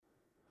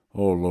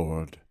O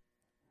Lord,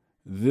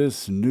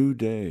 this new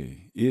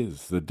day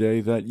is the day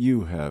that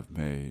you have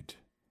made,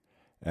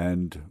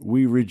 and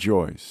we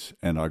rejoice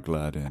and are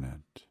glad in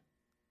it.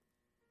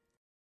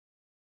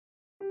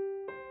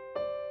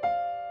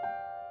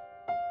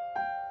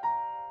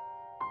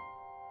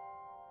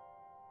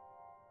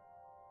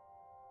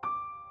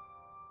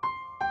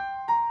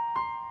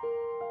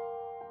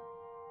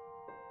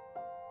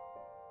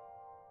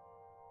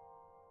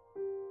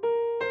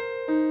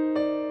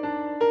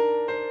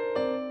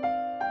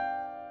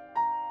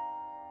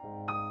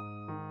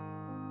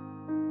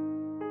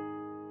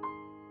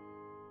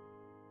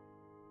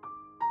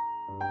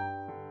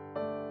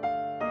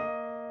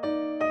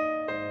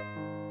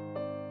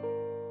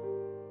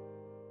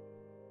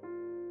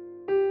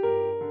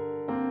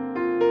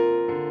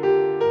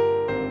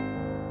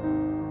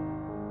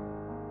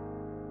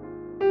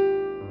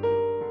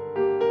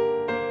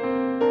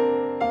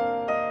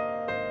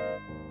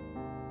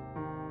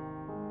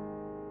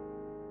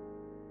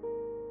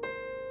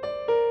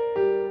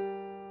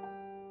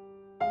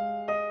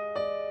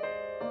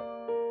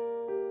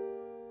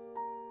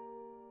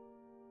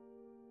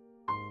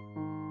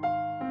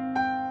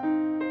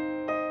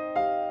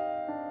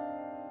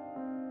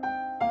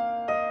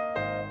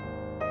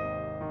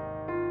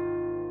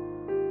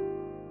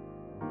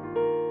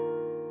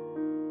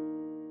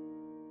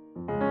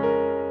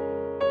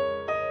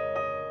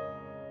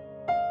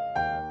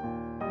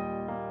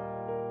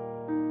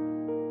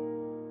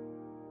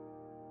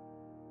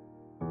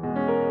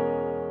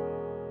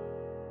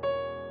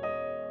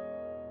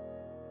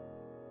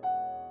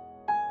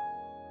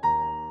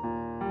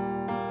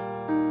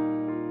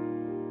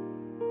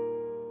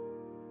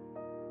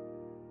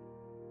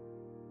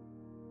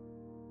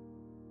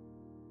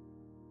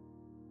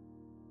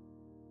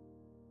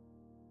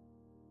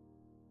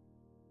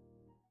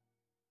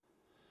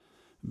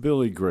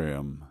 Billy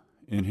Graham,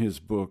 in his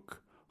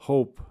book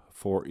Hope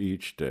for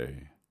Each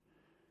Day,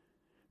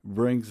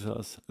 brings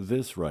us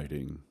this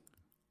writing,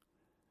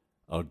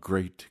 a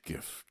great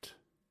gift.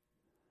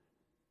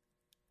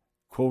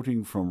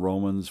 Quoting from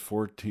Romans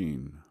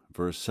 14,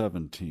 verse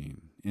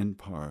 17, in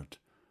part,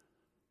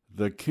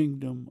 "The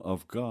kingdom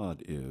of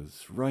God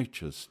is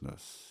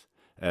righteousness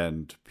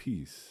and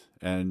peace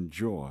and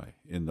joy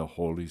in the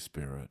Holy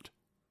Spirit."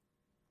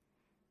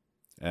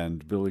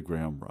 And Billy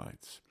Graham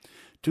writes,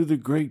 "To the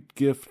great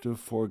gift of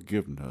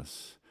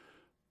forgiveness,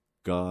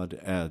 God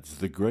adds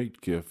the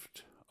great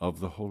gift of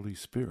the Holy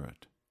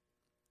Spirit.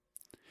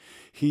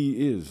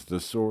 He is the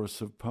source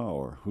of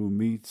power who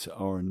meets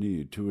our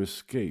need to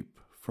escape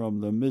from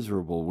the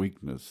miserable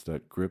weakness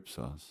that grips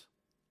us.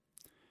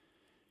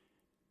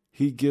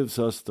 He gives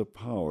us the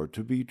power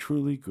to be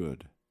truly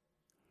good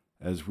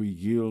as we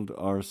yield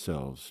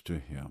ourselves to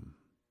Him.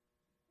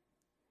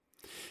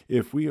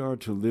 If we are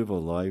to live a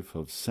life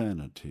of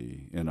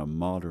sanity in a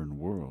modern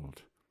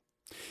world,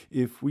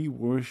 if we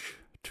wish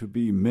to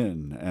be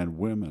men and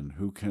women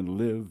who can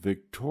live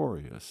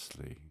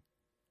victoriously,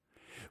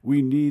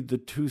 we need the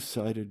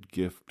two-sided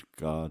gift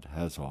God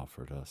has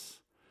offered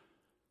us.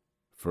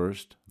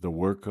 First, the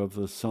work of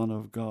the Son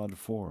of God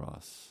for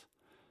us.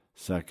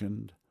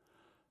 Second,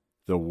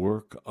 the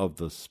work of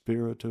the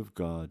Spirit of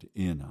God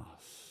in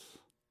us.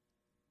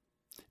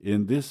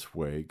 In this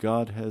way,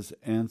 God has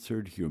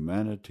answered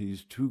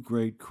humanity's two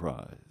great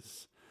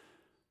cries,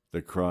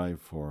 the cry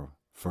for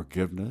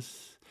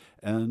forgiveness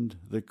and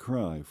the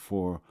cry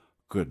for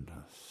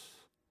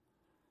goodness.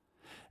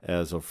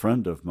 As a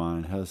friend of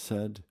mine has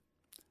said,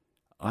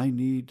 I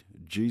need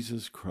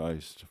Jesus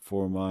Christ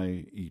for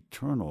my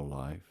eternal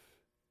life,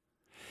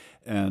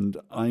 and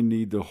I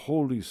need the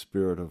Holy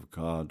Spirit of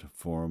God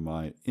for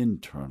my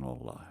internal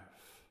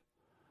life.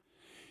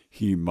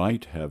 He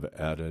might have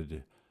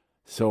added,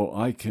 so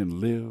I can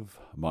live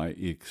my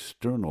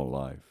external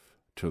life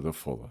to the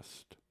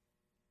fullest.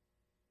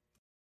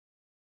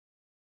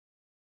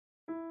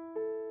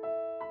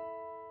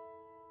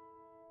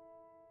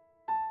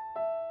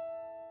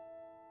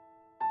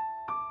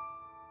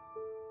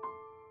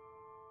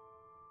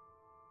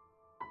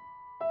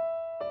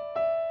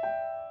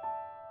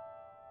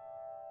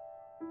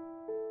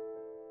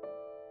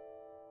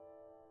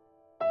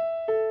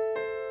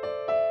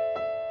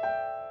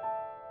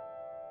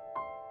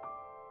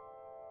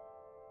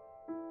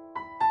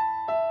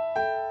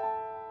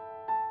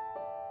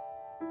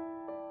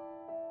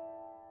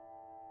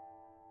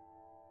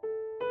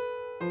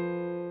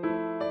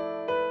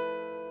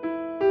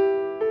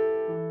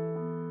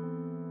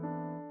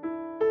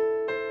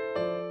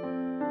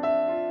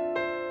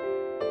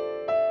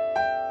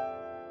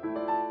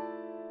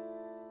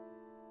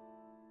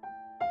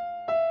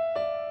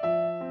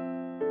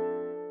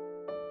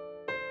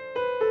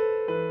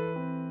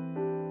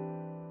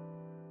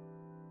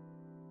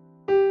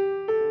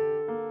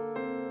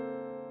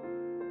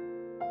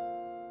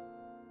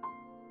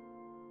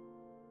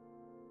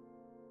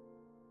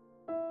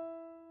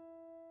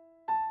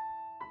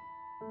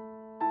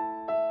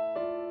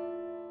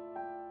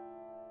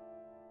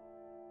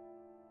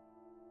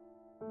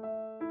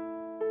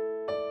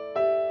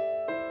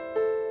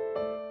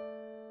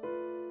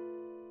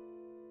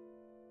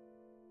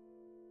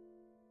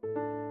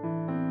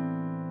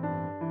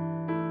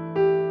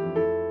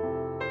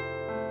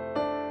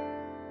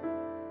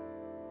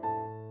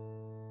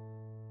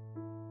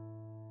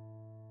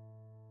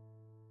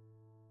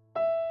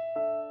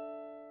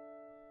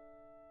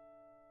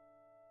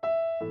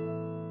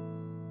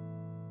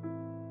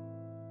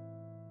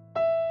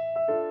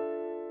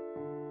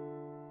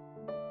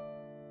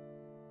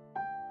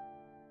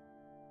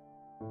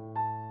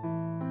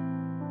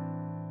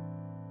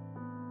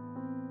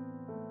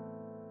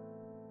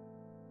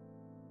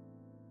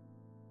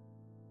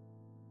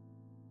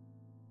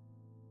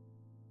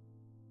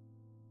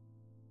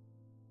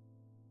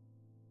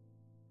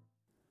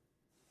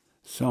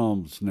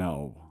 Psalms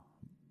now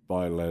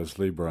by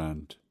Leslie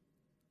Brandt.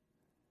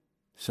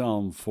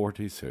 Psalm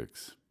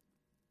 46.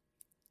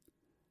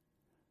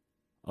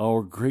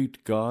 Our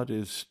great God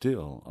is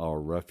still our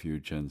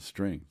refuge and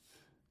strength.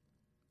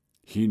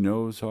 He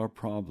knows our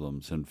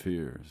problems and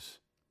fears.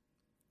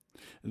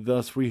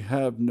 Thus we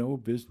have no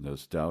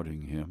business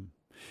doubting him,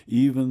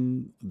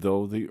 even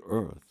though the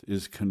earth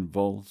is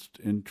convulsed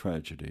in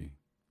tragedy,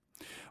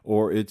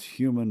 or its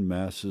human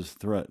masses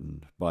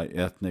threatened by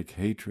ethnic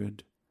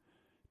hatred,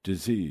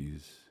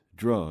 disease,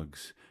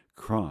 drugs,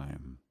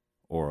 crime,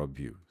 or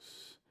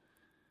abuse.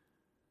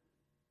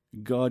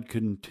 God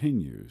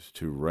continues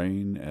to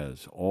reign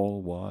as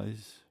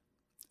all-wise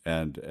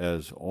and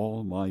as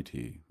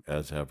almighty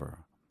as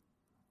ever.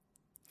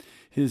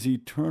 His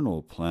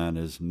eternal plan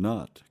is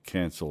not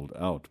canceled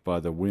out by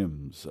the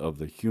whims of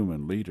the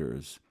human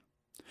leaders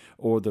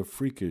or the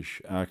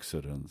freakish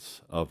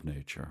accidents of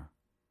nature.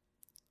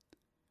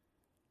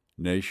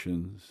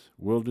 Nations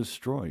will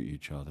destroy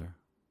each other.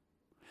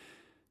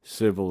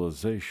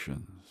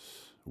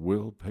 Civilizations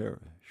will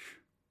perish.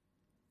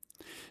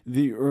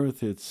 The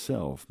earth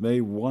itself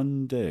may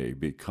one day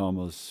become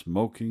a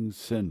smoking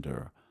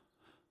cinder,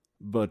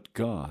 but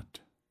God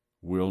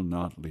will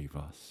not leave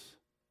us.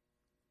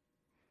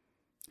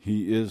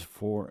 He is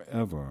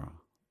forever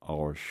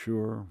our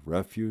sure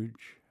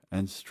refuge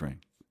and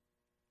strength.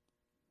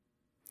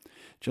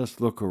 Just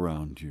look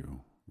around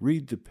you.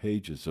 Read the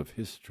pages of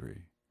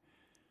history.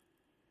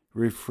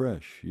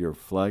 Refresh your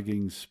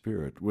flagging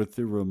spirit with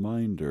the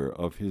reminder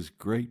of his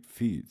great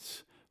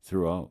feats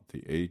throughout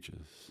the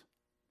ages.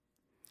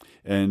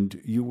 And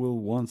you will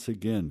once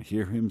again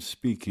hear him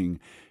speaking,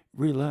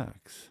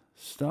 "Relax,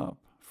 stop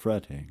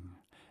fretting,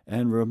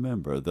 and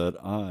remember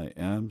that I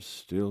am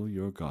still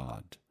your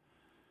God.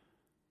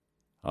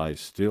 I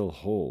still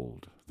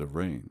hold the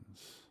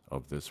reins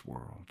of this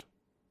world."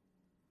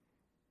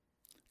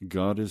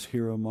 God is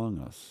here among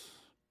us.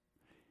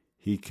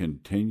 He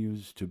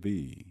continues to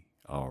be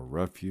our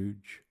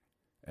refuge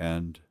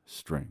and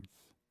strength.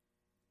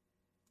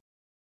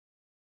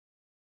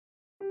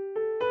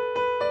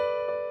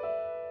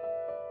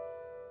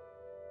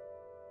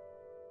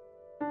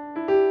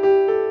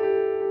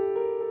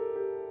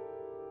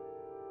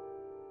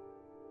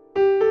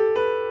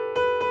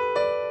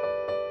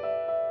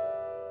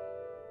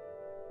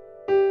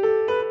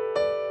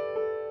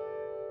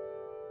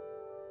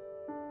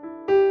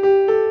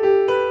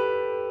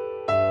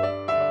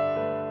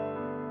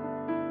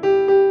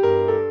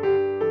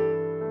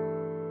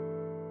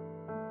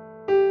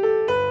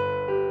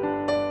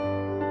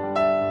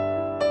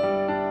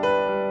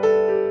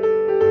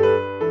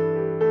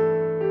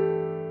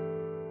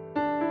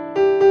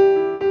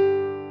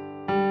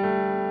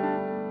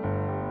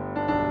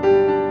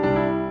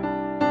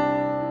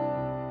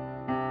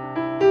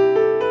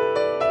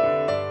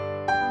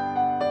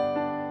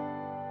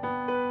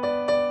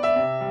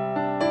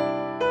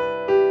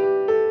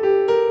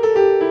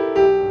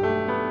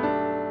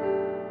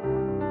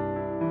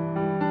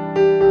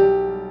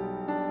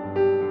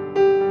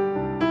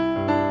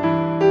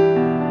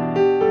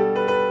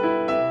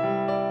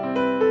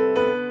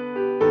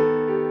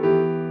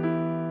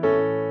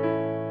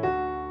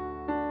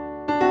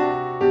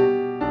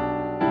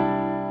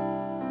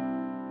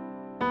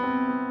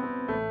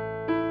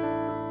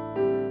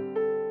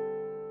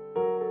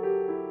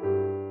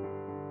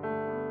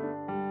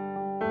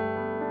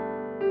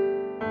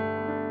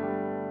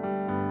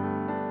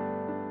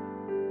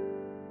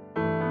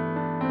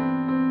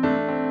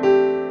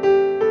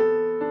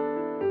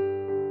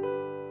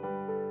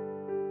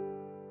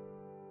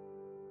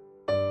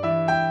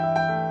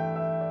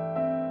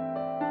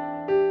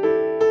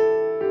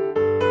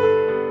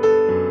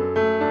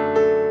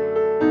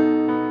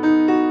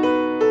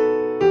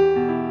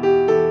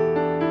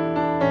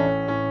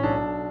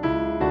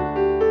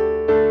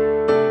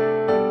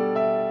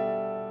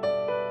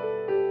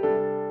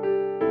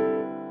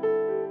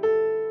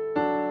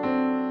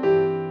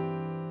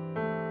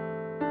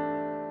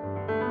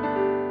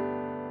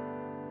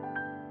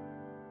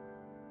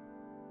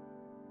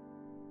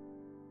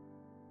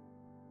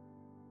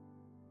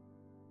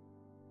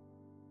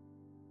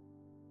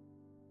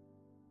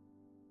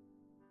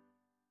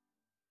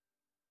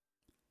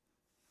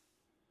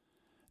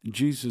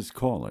 Jesus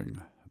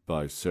Calling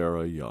by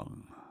Sarah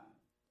Young.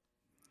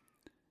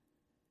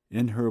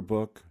 In her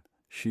book,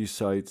 she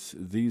cites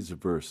these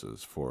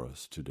verses for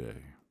us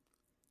today.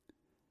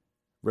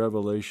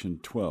 Revelation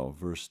 12,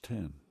 verse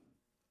 10.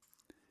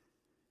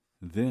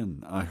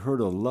 Then I heard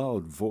a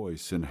loud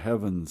voice in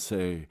heaven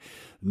say,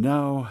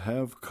 "Now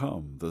have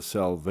come the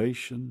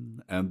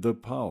salvation and the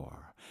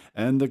power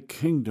and the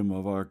kingdom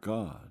of our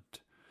God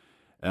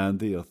and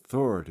the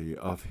authority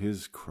of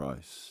his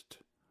Christ.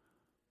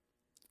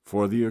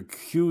 For the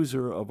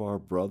accuser of our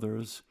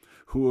brothers,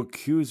 who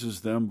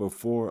accuses them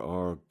before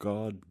our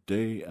God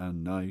day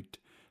and night,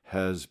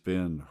 has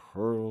been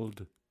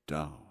hurled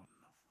down."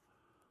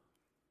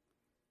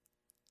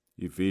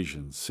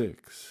 Ephesians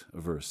 6,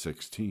 verse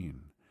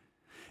 16.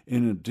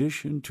 In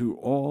addition to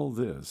all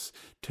this,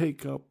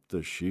 take up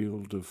the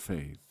shield of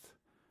faith,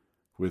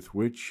 with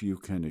which you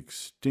can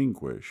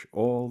extinguish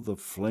all the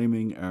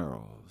flaming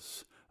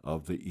arrows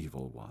of the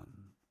evil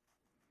one.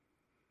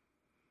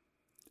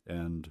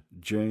 And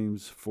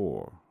James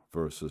 4,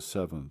 verses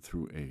 7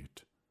 through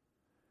 8.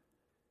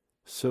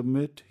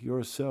 Submit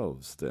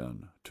yourselves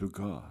then to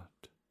God.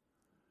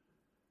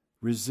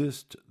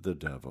 Resist the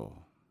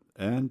devil,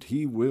 and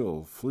he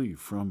will flee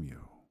from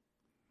you.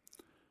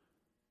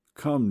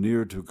 Come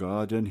near to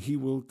God, and he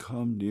will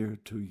come near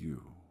to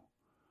you.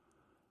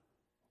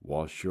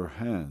 Wash your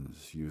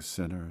hands, you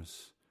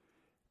sinners,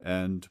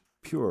 and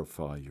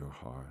purify your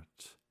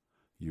hearts,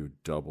 you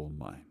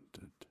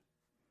double-minded.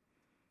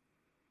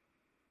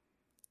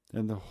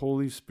 And the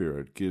Holy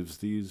Spirit gives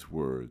these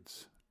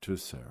words to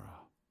Sarah.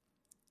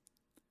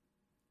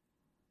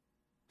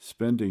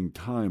 Spending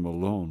time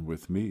alone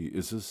with me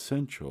is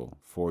essential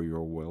for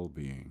your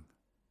well-being.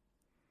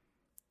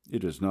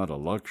 It is not a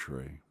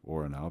luxury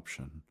or an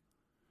option.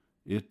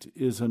 It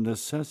is a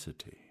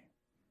necessity.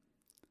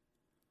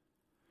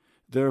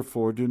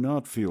 Therefore, do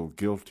not feel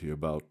guilty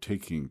about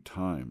taking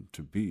time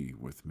to be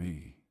with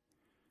me.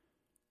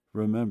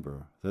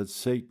 Remember that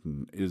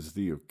Satan is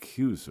the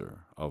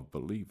accuser of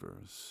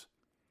believers.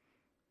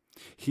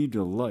 He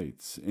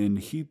delights in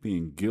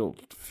heaping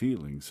guilt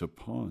feelings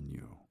upon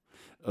you,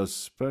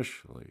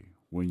 especially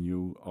when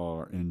you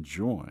are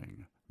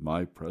enjoying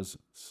my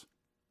presence.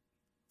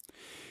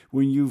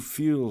 When you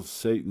feel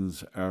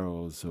Satan's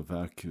arrows of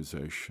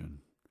accusation,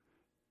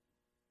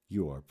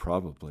 you are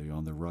probably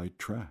on the right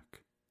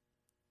track.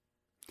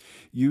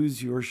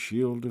 Use your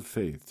shield of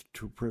faith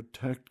to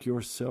protect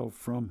yourself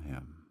from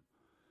him.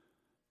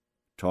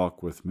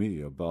 Talk with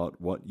me about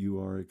what you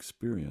are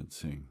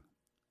experiencing,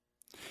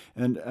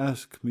 and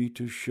ask me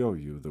to show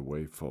you the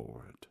way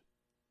forward.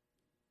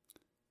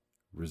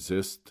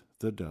 Resist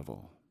the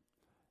devil,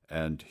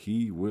 and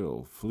he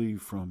will flee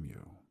from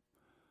you.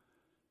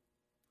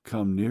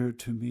 Come near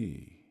to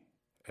me,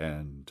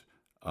 and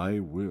I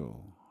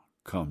will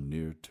come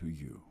near to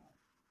you.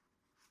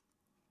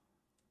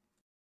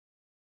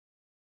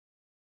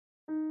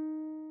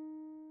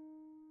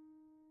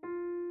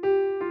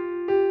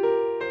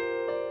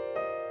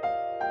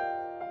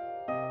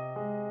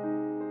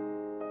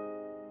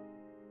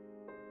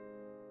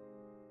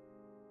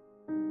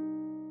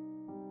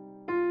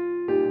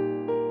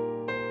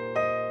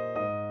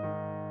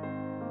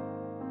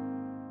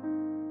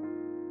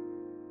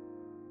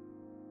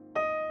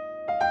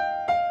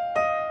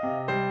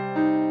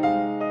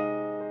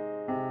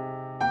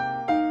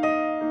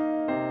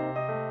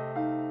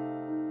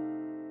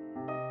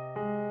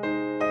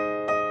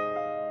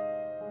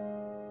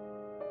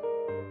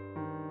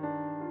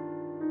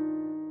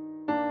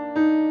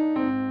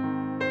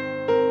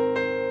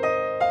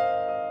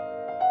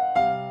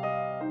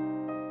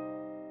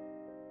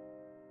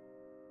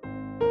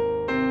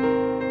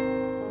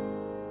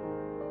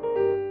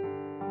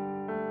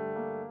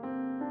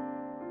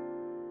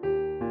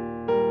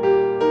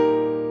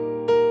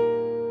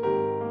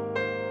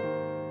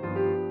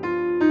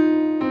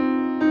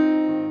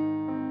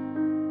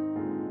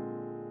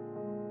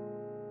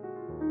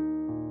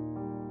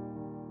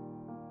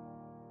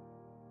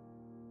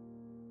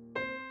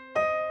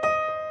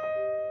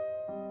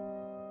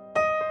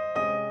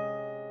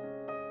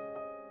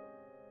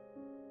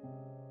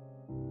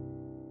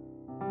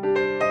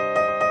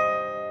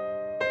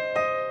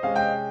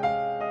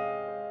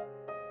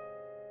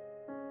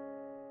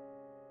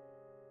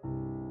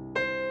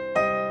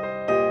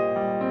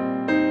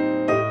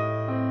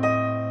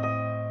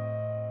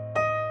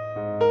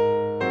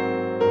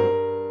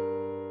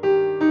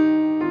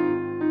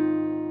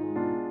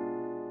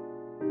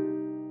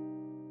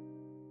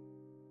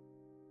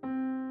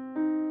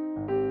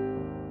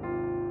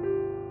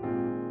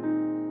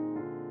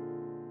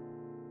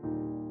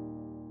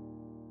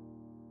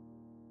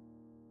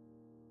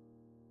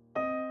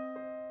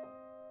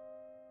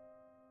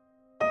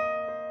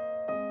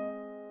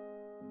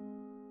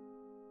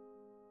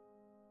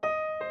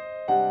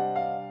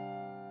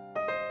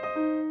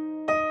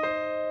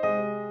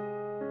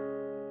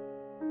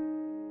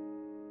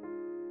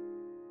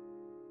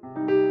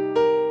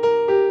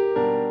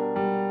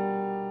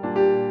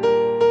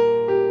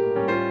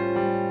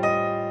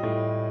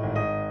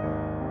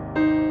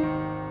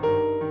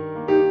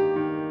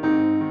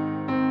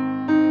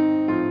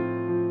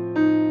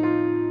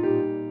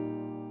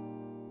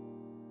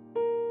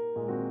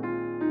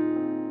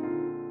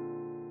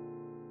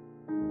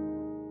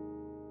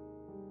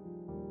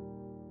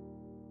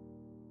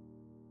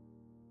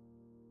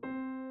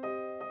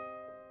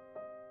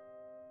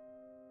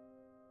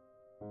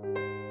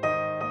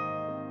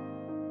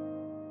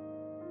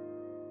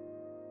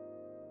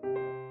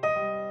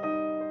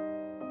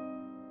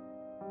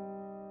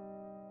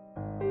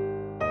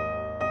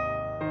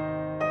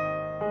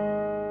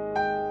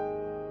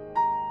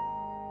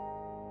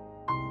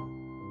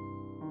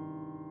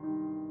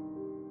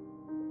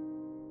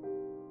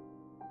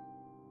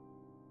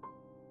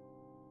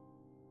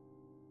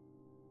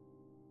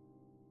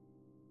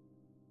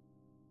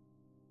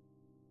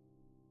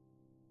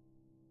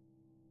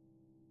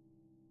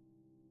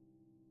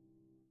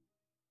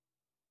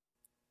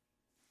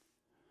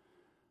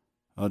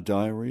 A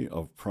Diary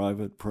of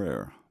Private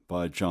Prayer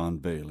by John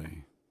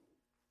Bailey.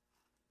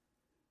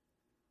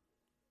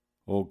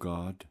 O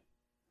God,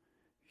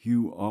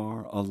 you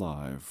are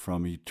alive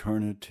from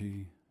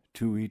eternity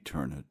to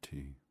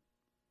eternity.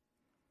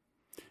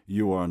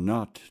 You are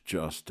not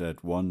just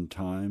at one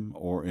time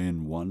or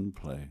in one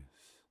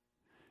place,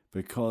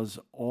 because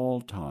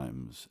all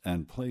times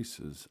and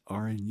places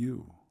are in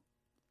you.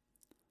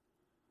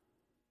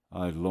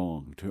 I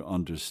long to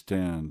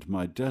understand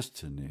my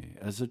destiny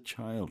as a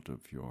child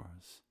of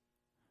yours.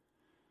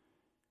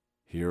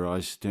 Here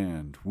I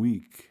stand,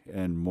 weak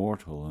and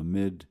mortal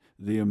amid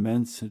the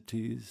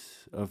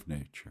immensities of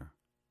nature.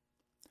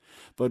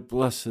 But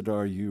blessed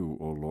are you,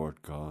 O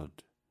Lord God,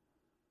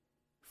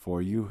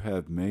 for you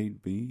have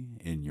made me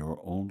in your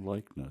own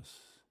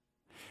likeness,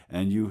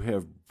 and you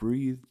have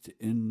breathed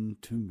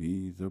into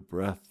me the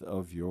breath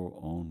of your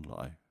own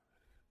life.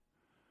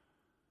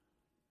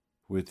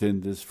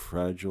 Within this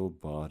fragile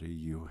body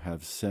you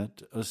have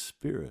set a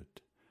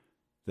spirit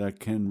that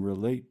can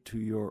relate to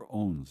your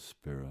own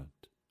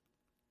spirit.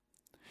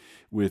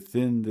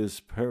 Within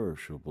this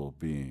perishable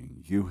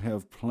being you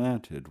have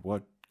planted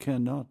what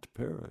cannot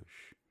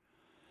perish,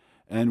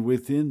 and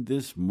within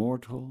this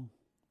mortal,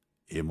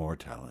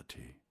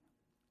 immortality.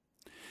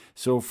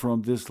 So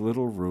from this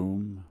little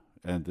room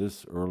and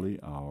this early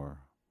hour,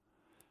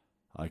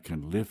 I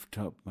can lift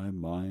up my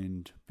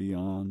mind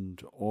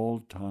beyond all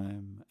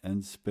time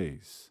and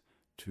space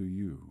to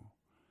you,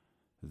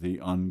 the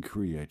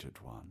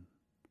uncreated one,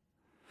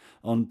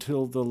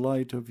 until the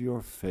light of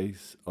your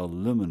face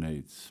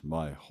illuminates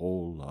my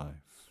whole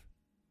life.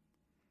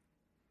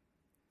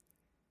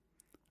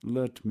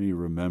 Let me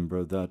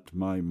remember that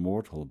my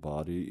mortal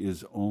body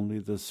is only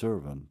the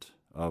servant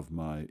of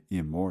my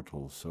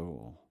immortal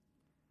soul.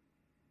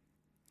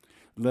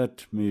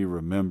 Let me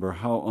remember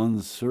how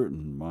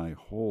uncertain my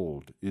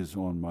hold is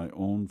on my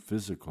own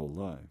physical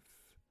life.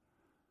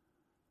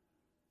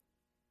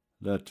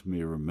 Let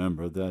me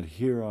remember that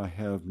here I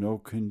have no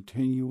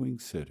continuing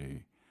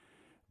city,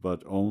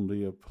 but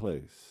only a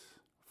place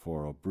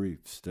for a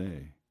brief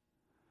stay,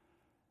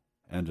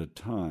 and a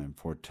time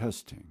for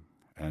testing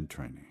and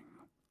training.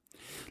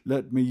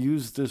 Let me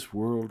use this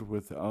world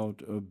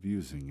without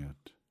abusing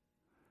it.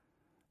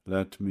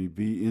 Let me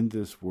be in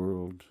this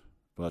world,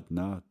 but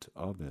not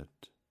of it.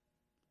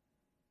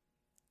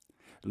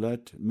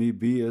 Let me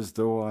be as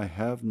though I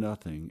have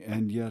nothing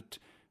and yet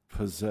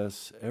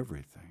possess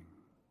everything.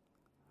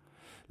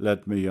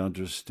 Let me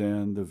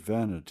understand the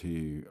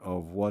vanity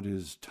of what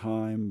is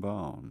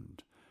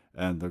time-bound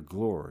and the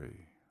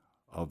glory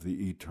of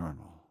the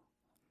eternal.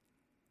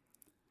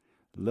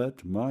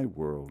 Let my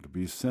world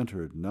be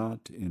centered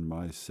not in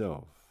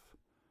myself,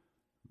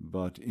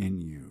 but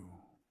in you.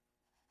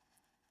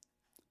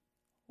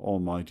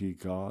 Almighty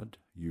God,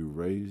 you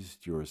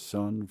raised your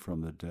Son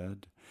from the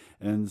dead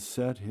and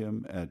set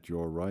him at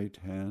your right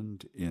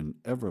hand in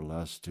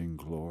everlasting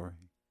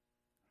glory.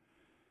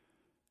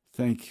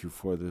 Thank you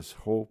for this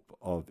hope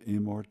of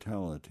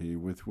immortality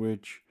with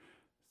which,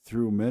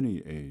 through many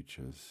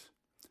ages,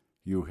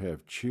 you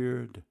have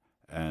cheered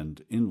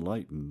and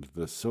enlightened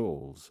the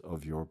souls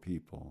of your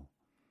people,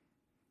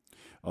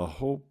 a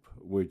hope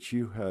which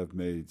you have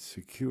made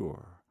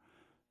secure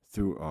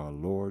through our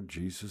Lord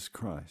Jesus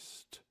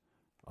Christ.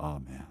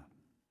 Amen.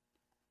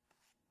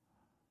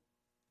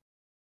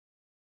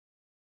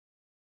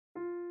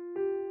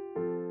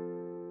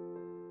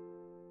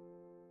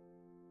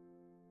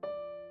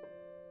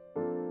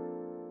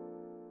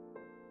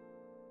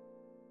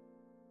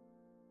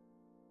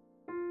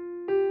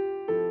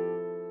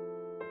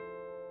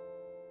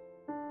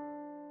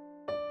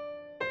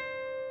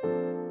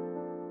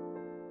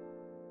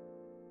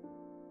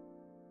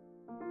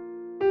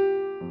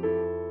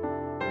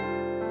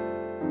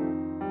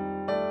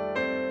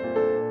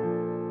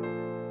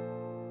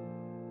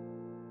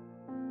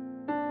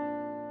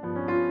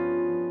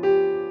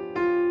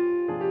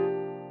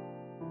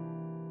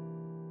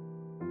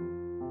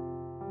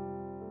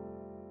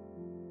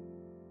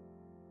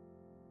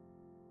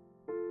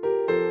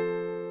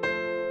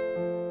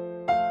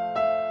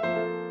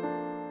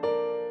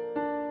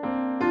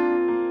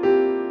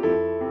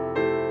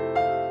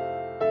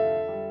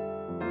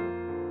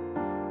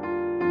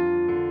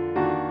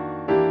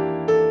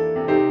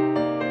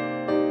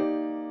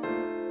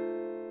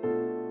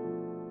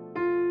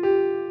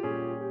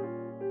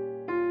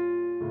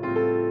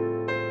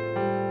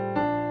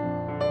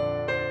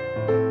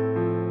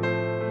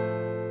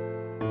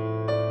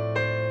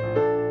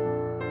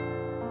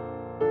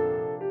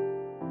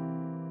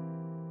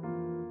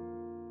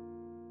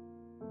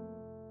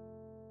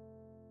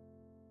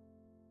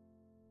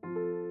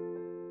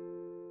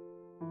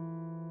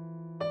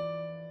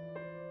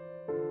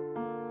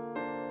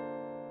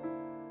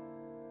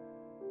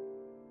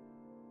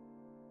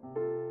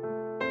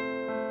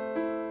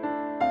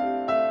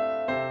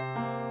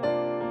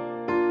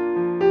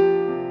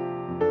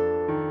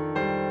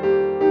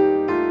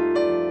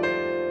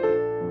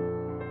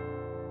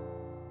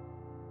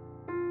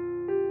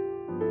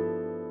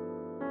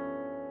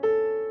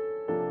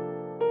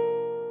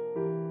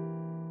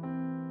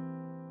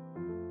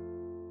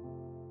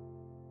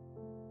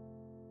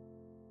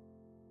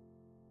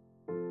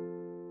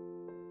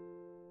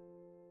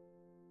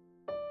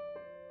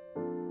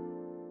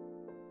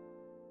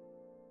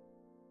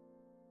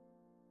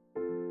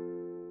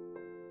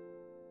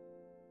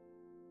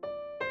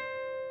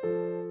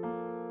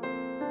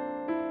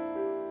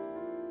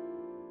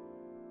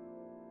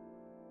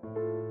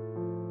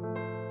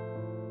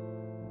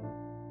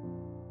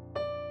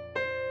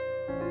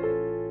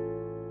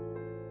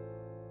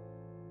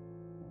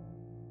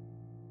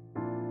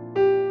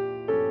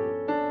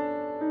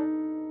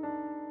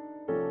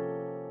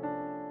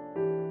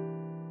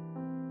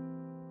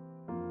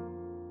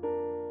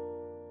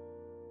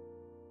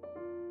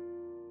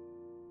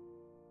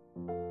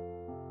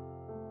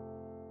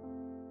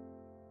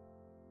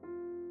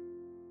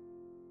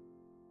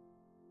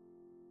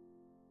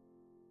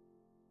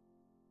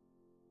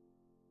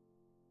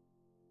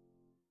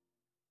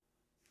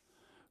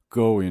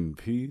 Go in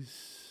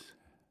peace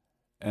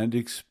and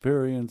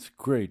experience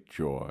great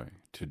joy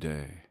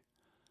today,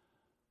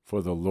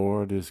 for the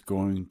Lord is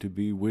going to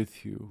be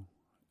with you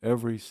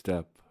every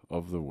step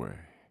of the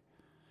way.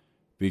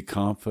 Be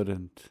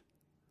confident,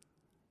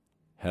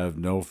 have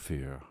no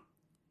fear.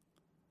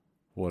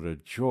 What a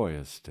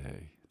joyous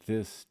day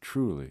this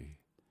truly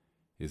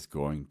is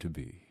going to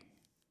be.